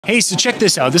Hey, so check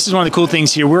this out. This is one of the cool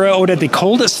things here. We're out at the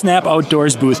Cold Snap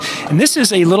Outdoors booth, and this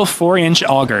is a little 4-inch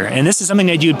auger, and this is something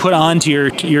that you'd put onto your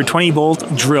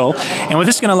 20-volt drill. And what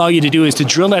this is going to allow you to do is to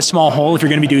drill that small hole. If you're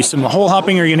going to be doing some hole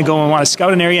hopping, or you're going to go and want to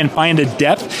scout an area and find a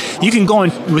depth, you can go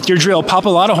in with your drill, pop a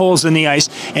lot of holes in the ice,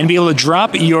 and be able to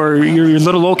drop your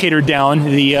little locator down,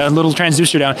 the little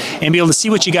transducer down, and be able to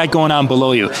see what you got going on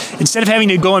below you. Instead of having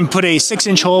to go and put a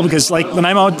 6-inch hole, because like when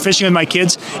I'm out fishing with my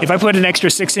kids, if I put an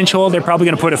extra 6-inch hole, they're probably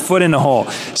going to put a foot in the hole.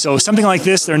 So something like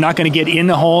this, they're not going to get in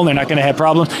the hole, they're not going to have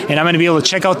problems, and I'm going to be able to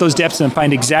check out those depths and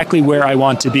find exactly where I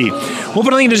want to be. We'll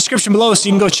put a link in the description below so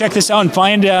you can go check this out and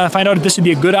find out if this would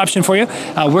be a good option for you.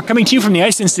 We're coming to you from the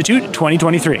Ice Institute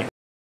 2023.